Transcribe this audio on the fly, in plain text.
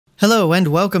Hello and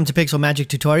welcome to Pixel Magic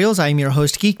Tutorials. I am your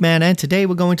host Geekman, and today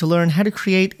we're going to learn how to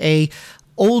create a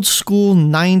old school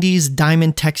 90s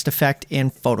diamond text effect in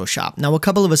Photoshop. Now, a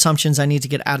couple of assumptions I need to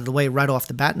get out of the way right off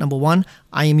the bat. Number one,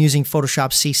 I am using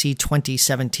Photoshop CC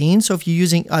 2017. So if you're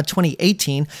using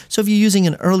 2018, so if you're using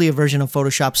an earlier version of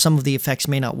Photoshop, some of the effects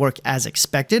may not work as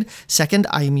expected. Second,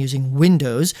 I am using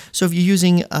Windows. So if you're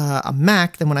using a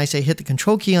Mac, then when I say hit the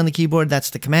Control key on the keyboard, that's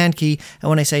the Command key. And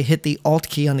when I say hit the Alt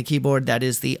key on the keyboard, that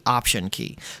is the Option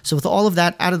key. So with all of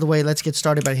that out of the way, let's get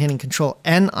started by hitting Control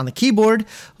N on the keyboard.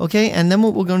 Okay, and then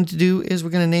what we're going to do is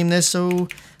we're going to name this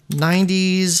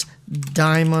 90s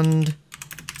diamond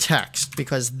text,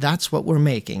 because that's what we're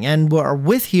making. And our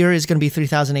width here is going to be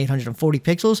 3,840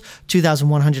 pixels,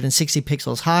 2,160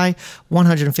 pixels high,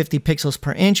 150 pixels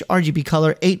per inch. RGB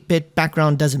color, 8-bit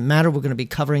background, doesn't matter. We're going to be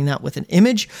covering that with an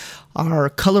image. Our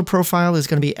color profile is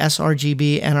going to be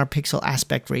sRGB, and our pixel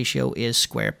aspect ratio is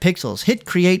square pixels. Hit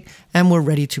create, and we're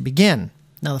ready to begin.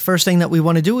 Now, the first thing that we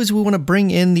want to do is we want to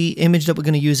bring in the image that we're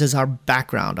going to use as our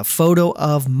background, a photo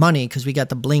of money, because we got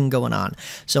the bling going on.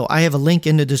 So I have a link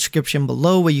in the description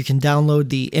below where you can download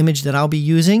the image that I'll be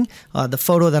using, the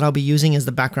photo that I'll be using as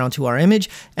the background to our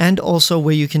image, and also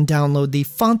where you can download the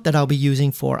font that I'll be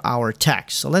using for our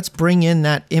text. So let's bring in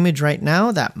that image right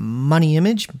now, that money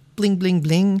image, bling, bling,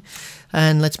 bling.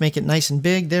 And let's make it nice and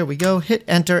big. There we go. Hit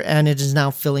enter, and it is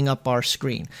now filling up our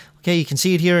screen. Okay, you can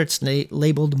see it here. It's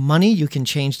labeled money. You can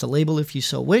change the label if you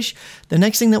so wish. The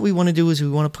next thing that we want to do is we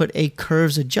want to put a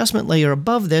curves adjustment layer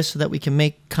above this so that we can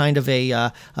make kind of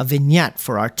a vignette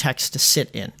for our text to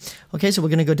sit in. Okay, so we're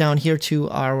going to go down here to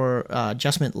our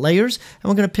adjustment layers, and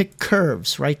we're going to pick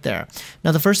curves right there.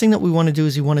 Now, the first thing that we want to do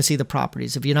is we want to see the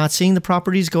properties. If you're not seeing the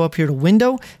properties, go up here to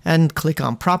Window and click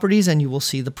on Properties, and you will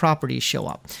see the properties show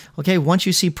up. Okay, once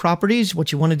you see properties,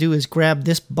 what you want to do is grab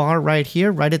this bar right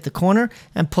here, right at the corner,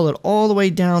 and pull it all the way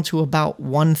down to about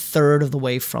 1/3 of the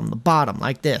way from the bottom,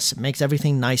 like this. It makes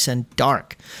everything nice and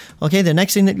dark. Okay, the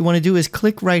next thing that you want to do is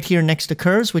click right here next to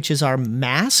curves, which is our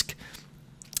mask.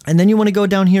 And then you want to go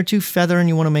down here to feather, and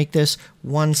you want to make this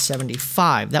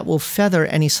 175. That will feather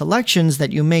any selections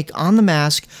that you make on the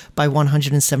mask by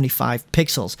 175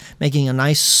 pixels, making a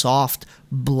nice soft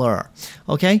blur.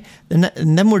 Okay, and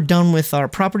then we're done with our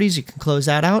properties. You can close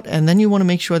that out, and then you want to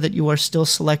make sure that you are still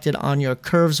selected on your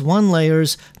curves 1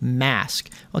 layers mask.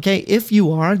 Okay, if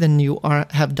you are, then you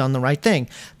have done the right thing.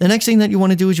 The next thing that you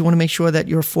want to do is you want to make sure that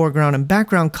your foreground and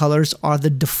background colors are the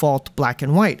default black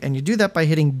and white, and you do that by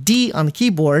hitting D on the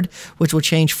keyboard, which will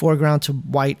change foreground to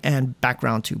white and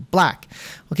background to black.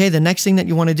 Okay, the next thing that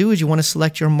you want to do is you want to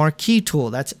select your marquee tool.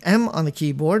 That's M on the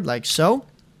keyboard, like so.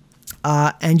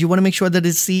 And you want to make sure that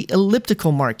it's the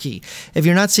elliptical marquee. If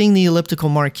you're not seeing the elliptical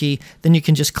marquee, then you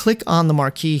can just click on the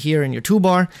marquee here in your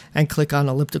toolbar and click on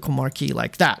elliptical marquee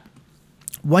like that.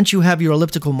 Once you have your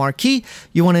elliptical marquee,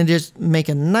 you want to just make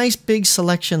a nice big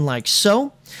selection like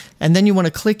so. And then you want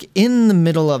to click in the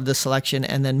middle of the selection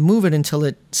and then move it until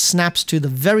it snaps to the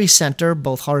very center,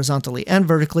 both horizontally and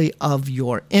vertically, of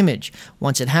your image.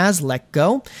 Once it has, let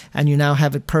go, and you now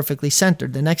have it perfectly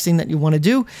centered. The next thing that you want to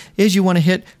do is you want to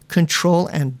hit Control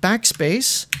and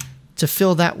Backspace to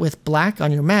fill that with black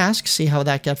on your mask. See how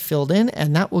that got filled in?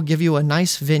 And that will give you a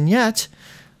nice vignette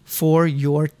for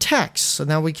your text. So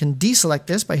now we can deselect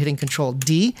this by hitting Control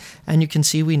D, and you can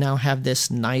see we now have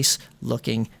this nice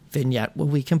looking vignette where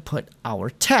we can put our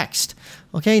text.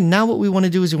 Okay, now what we want to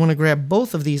do is we want to grab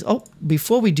both of these. Oh,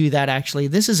 before we do that, actually,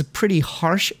 this is a pretty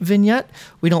harsh vignette.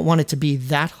 We don't want it to be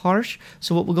that harsh.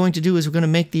 So what we're going to do is we're going to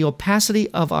make the opacity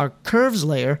of our curves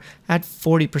layer at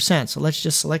 40%. So let's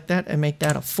just select that and make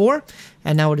that a 4.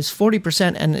 And now it is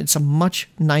 40%, and it's a much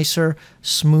nicer,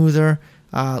 smoother,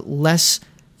 less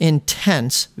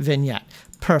intense vignette.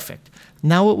 Perfect.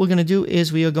 Now what we're going to do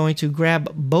is we are going to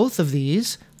grab both of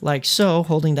these like so,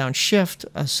 holding down Shift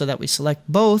so that we select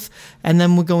both, and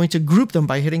then we're going to group them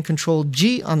by hitting Control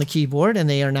G on the keyboard, and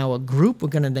they are now a group. We're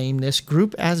going to name this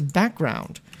group as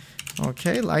background.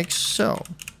 Okay, like so.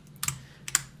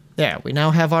 There, we now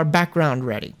have our background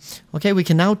ready. Okay, we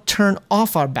can now turn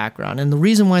off our background, and the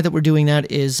reason why that we're doing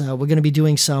that is we're going to be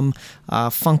doing some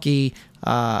funky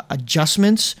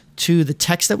adjustments to the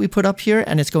text that we put up here,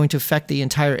 and it's going to affect the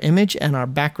entire image, and our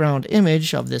background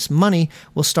image of this money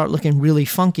will start looking really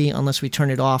funky unless we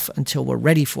turn it off until we're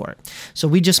ready for it. So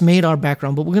we just made our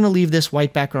background, but we're going to leave this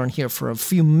white background here for a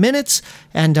few minutes,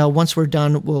 and once we're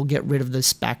done, we'll get rid of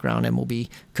this background and we'll be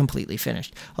completely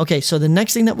finished. Okay, so the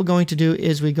next thing that we're going to do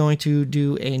is we're going to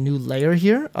do a new layer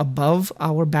here above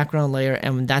our background layer,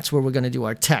 and that's where we're going to do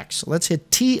our text. So let's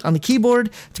hit T on the keyboard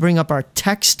to bring up our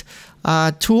text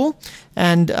tool,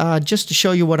 and just to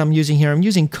show you what I'm using here, I'm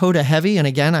using Coda Heavy, and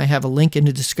again, I have a link in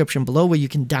the description below where you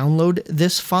can download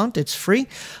this font. It's free.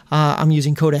 I'm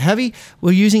using Coda Heavy.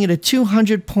 We're using it at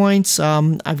 200 points.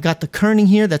 I've got the kerning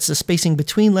here, that's the spacing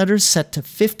between letters, set to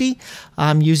 50.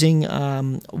 I'm using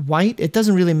white. It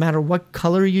doesn't really matter what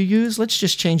color you use. Let's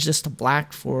just change this to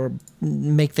black for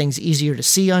make things easier to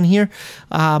see on here.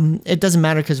 It doesn't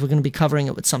matter because we're going to be covering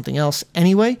it with something else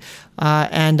anyway.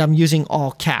 And I'm using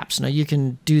all caps. Now you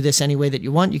can do this any way that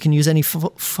you want. You can use any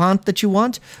font that you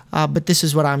want, but this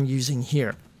is what I'm using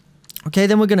here. Okay,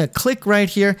 then we're going to click right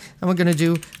here, and we're going to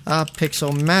do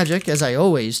Pixel Magic, as I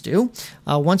always do.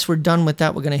 Once we're done with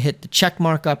that, we're going to hit the check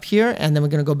mark up here, and then we're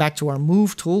going to go back to our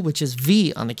Move tool, which is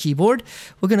V on the keyboard.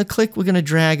 We're going to click, we're going to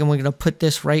drag, and we're going to put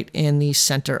this right in the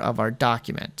center of our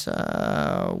document.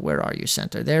 Where are you,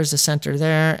 center? There's the center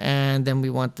there, and then we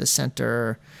want the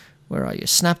center... Where are you?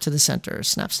 Snap to the center.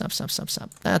 Snap, snap, snap, snap, snap.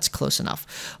 That's close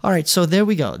enough. All right, so there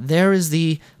we go. There is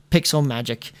the Pixel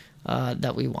Magic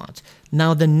that we want.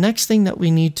 Now, the next thing that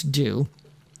we need to do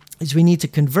is we need to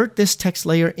convert this text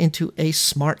layer into a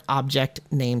smart object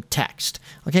named text.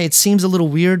 Okay, it seems a little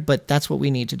weird, but that's what we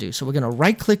need to do. So we're going to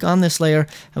right-click on this layer,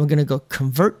 and we're going to go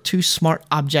Convert to Smart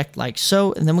Object like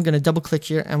so, and then we're going to double-click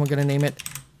here, and we're going to name it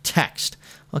Text.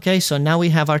 Okay, so now we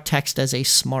have our text as a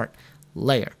smart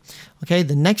layer. Okay,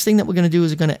 the next thing that we're going to do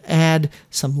is we're going to add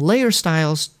some layer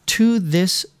styles to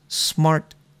this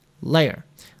smart layer.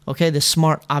 Okay, the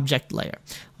smart object layer.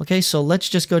 Okay, so let's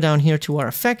just go down here to our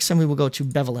effects, and we will go to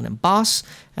Bevel and Emboss,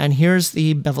 and here's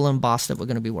the Bevel and Emboss that we're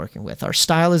going to be working with. Our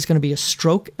style is going to be a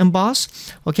stroke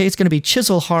emboss. Okay, it's going to be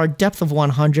chisel hard, depth of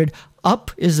 100,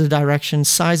 up is the direction,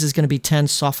 size is going to be 10,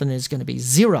 soften is going to be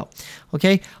 0.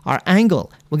 Okay, our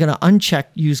angle, we're going to uncheck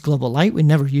use global light. We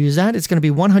never use that. It's going to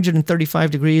be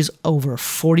 135 degrees over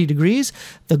 40 degrees.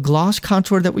 The gloss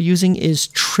contour that we're using is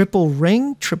triple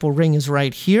ring. Triple ring is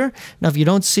right here. Now, if you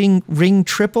don't see ring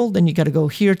triple, then you got to go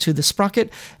here to the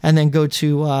sprocket and then go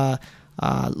to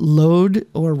load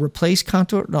or replace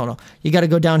contour. No, you got to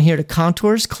go down here to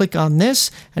contours, click on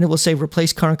this, and it will say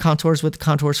replace current contours with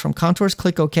contours from contours.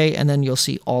 Click OK, and then you'll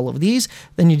see all of these.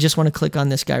 Then you just want to click on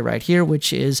this guy right here,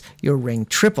 which is your ring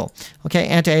triple. Okay,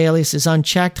 anti-alias is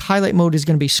unchecked. Highlight mode is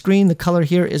going to be screen. The color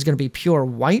here is going to be pure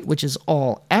white, which is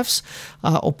all Fs.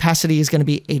 Opacity is going to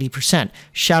be 80%.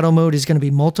 Shadow mode is going to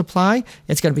be multiply.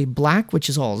 It's going to be black, which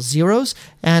is all zeros.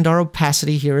 And our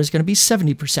opacity here is going to be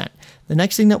 70%. The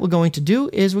next thing that we're going to do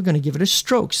is we're going to give it a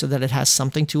stroke so that it has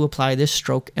something to apply this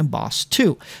stroke emboss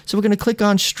to. So we're going to click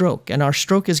on stroke, and our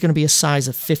stroke is going to be a size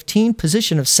of 15,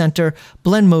 position of center,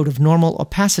 blend mode of normal,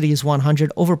 opacity is 100,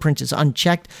 overprint is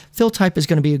unchecked, fill type is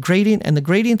going to be a gradient, and the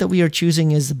gradient that we are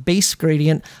choosing is the base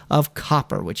gradient of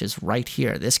copper, which is right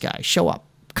here, this guy, show up.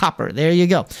 Copper, there you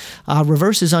go.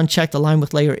 Reverse is unchecked, align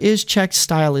with layer is checked,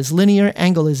 style is linear,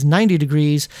 angle is 90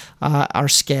 degrees, our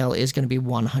scale is going to be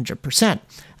 100%.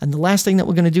 And the last thing that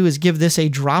we're going to do is give this a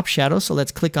drop shadow. So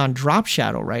let's click on drop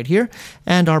shadow right here.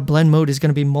 And our blend mode is going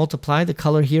to be multiply. The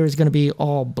color here is going to be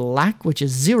all black, which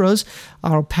is zeros.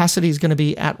 Our opacity is going to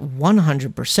be at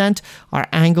 100%. Our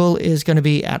angle is going to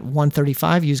be at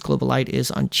 135. Use global light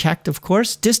is unchecked, of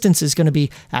course. Distance is going to be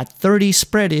at 30.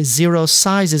 Spread is 0.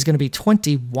 Size is going to be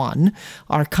 21.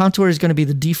 Our contour is going to be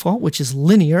the default, which is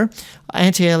linear.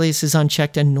 Anti-alias is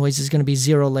unchecked, and noise is going to be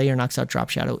 0. Layer knocks out drop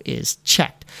shadow is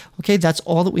checked. Okay, that's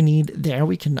all that we need there.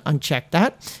 We can uncheck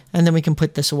that, and then we can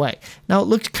put this away. Now, it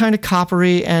looked kind of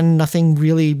coppery, and nothing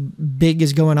really big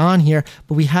is going on here,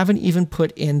 but we haven't even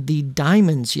put in the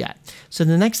diamonds yet. So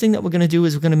the next thing that we're going to do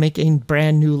is we're going to make a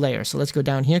brand new layer. So let's go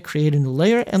down here, create a new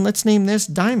layer, and let's name this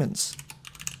diamonds.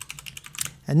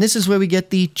 And this is where we get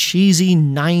the cheesy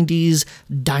 90s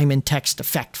diamond text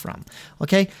effect from.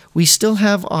 Okay, we still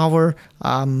have our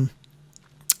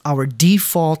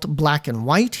default black and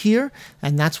white here,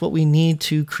 and that's what we need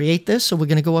to create this. So we're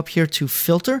going to go up here to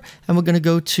filter, and we're going to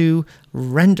go to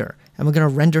render, and we're going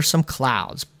to render some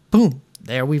clouds. Boom.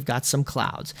 There we've got some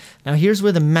clouds. Now here's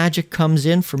where the magic comes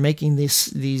in for making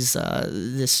this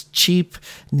cheap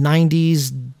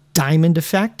 90s diamond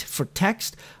effect for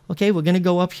text. Okay, we're going to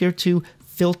go up here to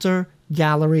filter,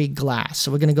 gallery, glass.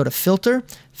 So we're going to go to filter,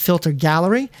 filter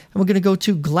gallery, and we're going to go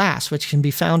to glass, which can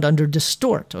be found under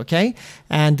distort, okay?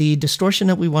 And the distortion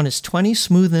that we want is 20,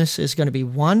 smoothness is going to be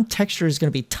 1, texture is going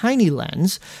to be tiny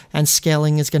lens, and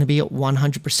scaling is going to be at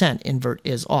 100%. Invert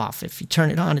is off. If you turn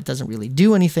it on, it doesn't really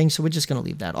do anything, so we're just going to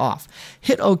leave that off.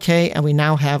 Hit OK, and we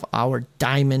now have our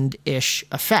diamond-ish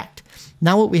effect.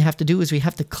 Now what we have to do is we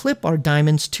have to clip our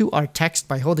diamonds to our text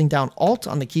by holding down Alt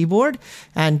on the keyboard,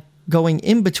 and going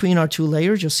in between our two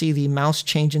layers, you'll see the mouse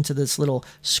change into this little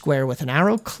square with an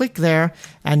arrow. Click there,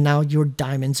 and now your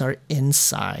diamonds are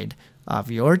inside of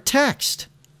your text.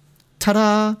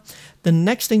 Ta-da! The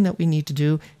next thing that we need to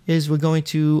do is we're going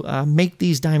to make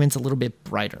these diamonds a little bit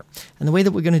brighter. And the way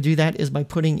that we're going to do that is by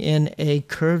putting in a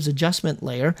curves adjustment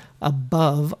layer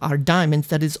above our diamonds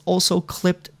that is also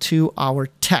clipped to our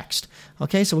text.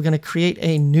 Okay, so we're going to create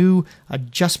a new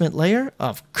adjustment layer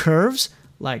of curves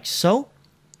like so.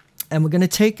 And we're going to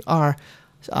take our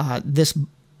this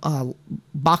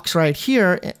box right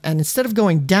here, and instead of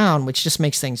going down, which just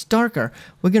makes things darker,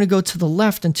 we're going to go to the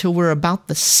left until we're about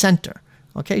the center.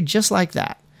 Okay, just like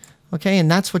that. Okay,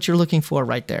 and that's what you're looking for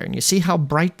right there. And you see how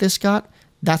bright this got?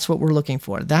 That's what we're looking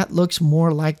for. That looks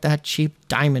more like that cheap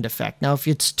diamond effect. Now, if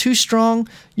it's too strong,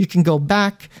 you can go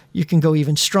back. You can go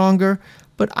even stronger.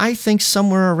 But I think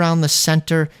somewhere around the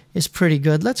center is pretty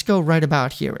good. Let's go right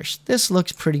about here-ish. This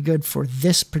looks pretty good for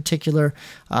this particular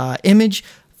image.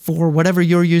 For whatever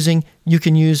you're using, you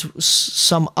can use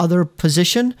some other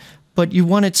position, but you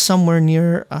want it somewhere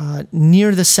near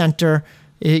the center.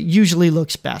 It usually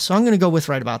looks best. So I'm going to go with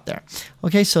right about there.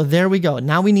 Okay, so there we go.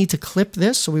 Now we need to clip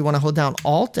this. So we want to hold down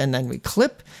Alt and then we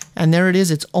clip. And there it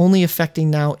is. It's only affecting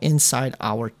now inside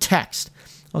our text.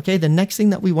 Okay, the next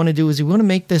thing that we want to do is we want to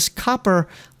make this copper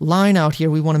line out here.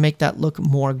 We want to make that look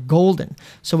more golden.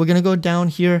 So we're going to go down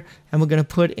here and we're going to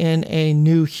put in a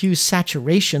new hue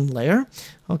saturation layer.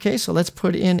 Okay, so let's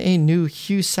put in a new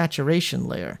hue saturation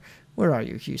layer. Where are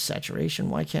you, hue saturation?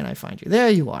 Why can't I find you? There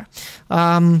you are.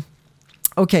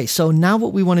 Okay, so now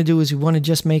what we want to do is we want to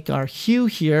just make our hue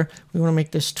here. We want to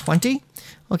make this 20.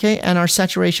 Okay, and our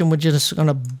saturation, we're just going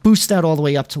to boost that all the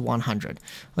way up to 100.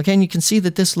 Okay, and you can see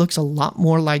that this looks a lot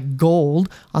more like gold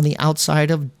on the outside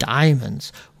of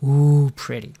diamonds. Ooh,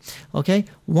 pretty. Okay,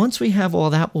 once we have all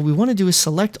that, what we want to do is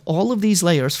select all of these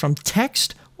layers from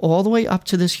text all the way up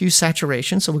to this hue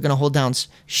saturation. So we're going to hold down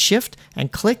Shift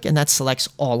and click, and that selects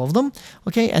all of them.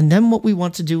 Okay, and then what we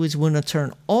want to do is we're going to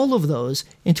turn all of those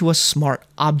into a smart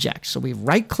object. So we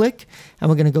right click, and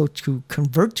we're going to go to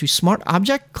Convert to Smart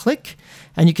Object, click,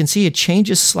 and you can see it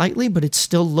changes slightly, but it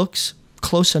still looks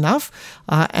close enough.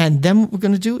 And then what we're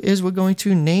going to do is we're going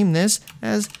to name this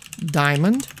as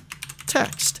Diamond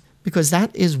Text, because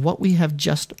that is what we have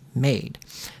just made.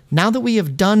 Now that we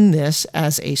have done this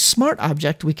as a smart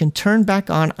object, we can turn back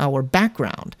on our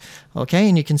background. Okay,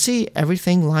 and you can see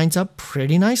everything lines up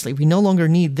pretty nicely. We no longer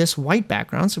need this white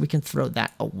background, so we can throw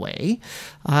that away.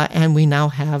 And we now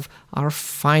have our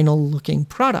final looking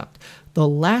product. The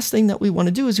last thing that we want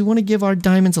to do is we want to give our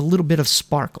diamonds a little bit of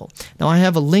sparkle. Now, I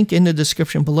have a link in the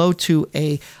description below to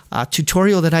a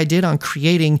tutorial that I did on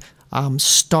creating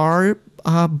star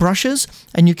brushes,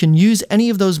 and you can use any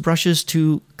of those brushes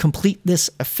to complete this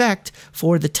effect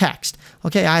for the text.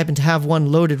 Okay, I happen to have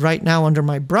one loaded right now under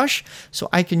my brush, so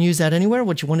I can use that anywhere.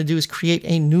 What you want to do is create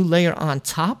a new layer on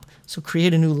top. So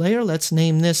create a new layer. Let's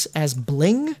name this as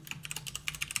Bling,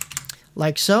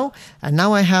 like so. And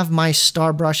now I have my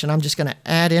star brush, and I'm just going to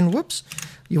add in, whoops,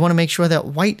 you want to make sure that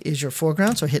white is your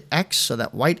foreground, so hit X so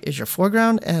that white is your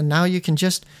foreground, and now you can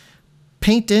just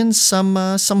paint in some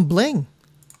bling.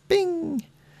 Bing,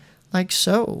 like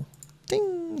so,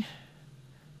 ding,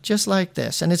 just like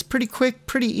this. And it's pretty quick,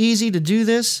 pretty easy to do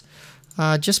this.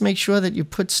 Just make sure that you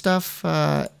put stuff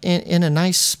in a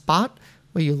nice spot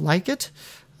where you like it,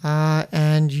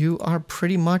 and you are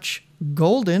pretty much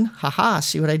golden, haha,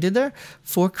 see what I did there,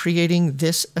 for creating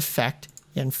this effect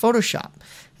in Photoshop.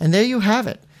 And there you have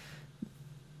it.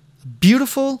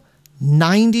 Beautiful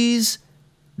 90s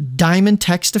diamond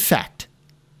text effect.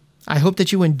 I hope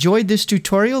that you enjoyed this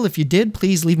tutorial. If you did,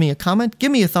 please leave me a comment,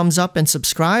 give me a thumbs up, and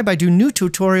subscribe. I do new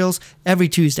tutorials every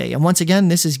Tuesday. And once again,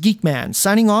 this is Geekman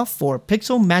signing off for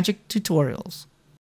Pixel Magic Tutorials.